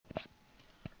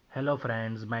Hello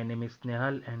friends, my name is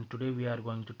Snehal and today we are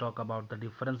going to talk about the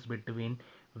difference between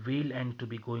will and to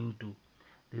be going to.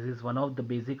 This is one of the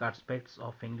basic aspects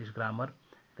of English grammar,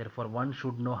 therefore one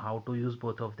should know how to use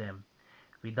both of them.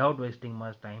 Without wasting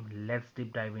much time, let's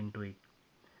deep dive into it.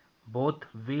 Both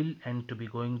will and to be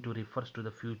going to refers to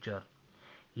the future.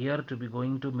 Here to be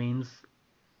going to means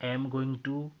am going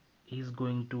to, is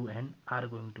going to and are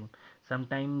going to.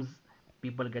 Sometimes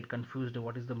people get confused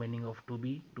what is the meaning of to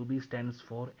be. To be stands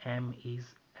for am, is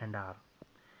and are.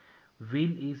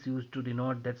 Will is used to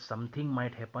denote that something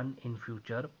might happen in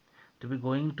future. To be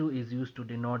going to is used to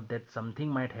denote that something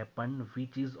might happen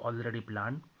which is already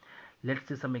planned. Let's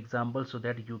see some examples so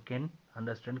that you can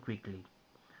understand quickly.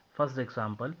 First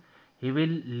example, he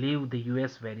will leave the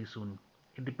US very soon.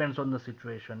 It depends on the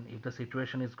situation. If the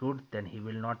situation is good, then he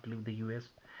will not leave the US.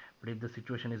 But if the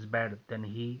situation is bad, then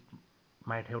he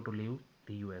might have to leave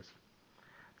the US.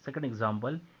 Second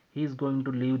example, he is going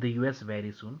to leave the US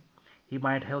very soon. He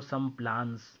might have some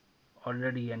plans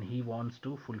already and he wants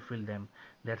to fulfill them.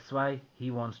 That's why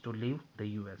he wants to leave the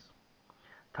US.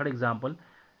 Third example,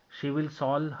 she will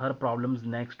solve her problems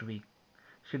next week.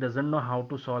 She doesn't know how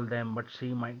to solve them, but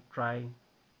she might try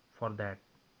for that.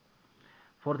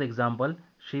 Fourth example,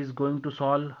 she is going to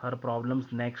solve her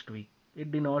problems next week. It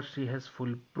denotes she has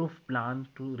foolproof plan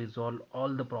to resolve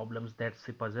all the problems that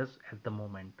she possesses at the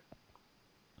moment.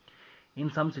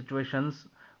 In some situations,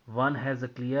 one has a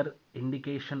clear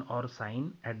indication or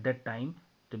sign at that time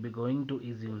to be going to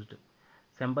is used.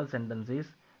 Sample sentences: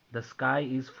 the sky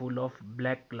is full of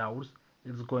black clouds.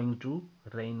 It's going to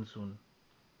rain soon.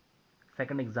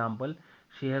 Second example,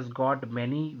 she has got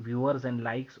many viewers and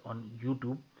likes on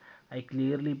YouTube. I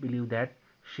clearly believe that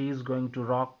she is going to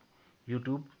rock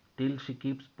YouTube till she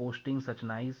keeps posting such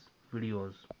nice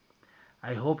videos.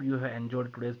 I hope you have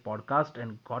enjoyed today's podcast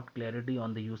and got clarity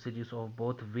on the usages of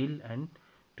both will and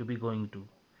to be going to.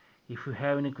 If you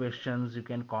have any questions, you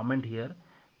can comment here.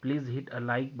 Please hit a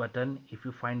like button if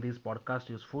you find this podcast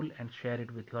useful and share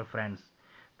it with your friends.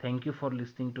 Thank you for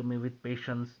listening to me with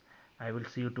patience. I will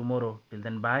see you tomorrow. Till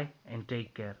then, bye and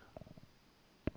take care.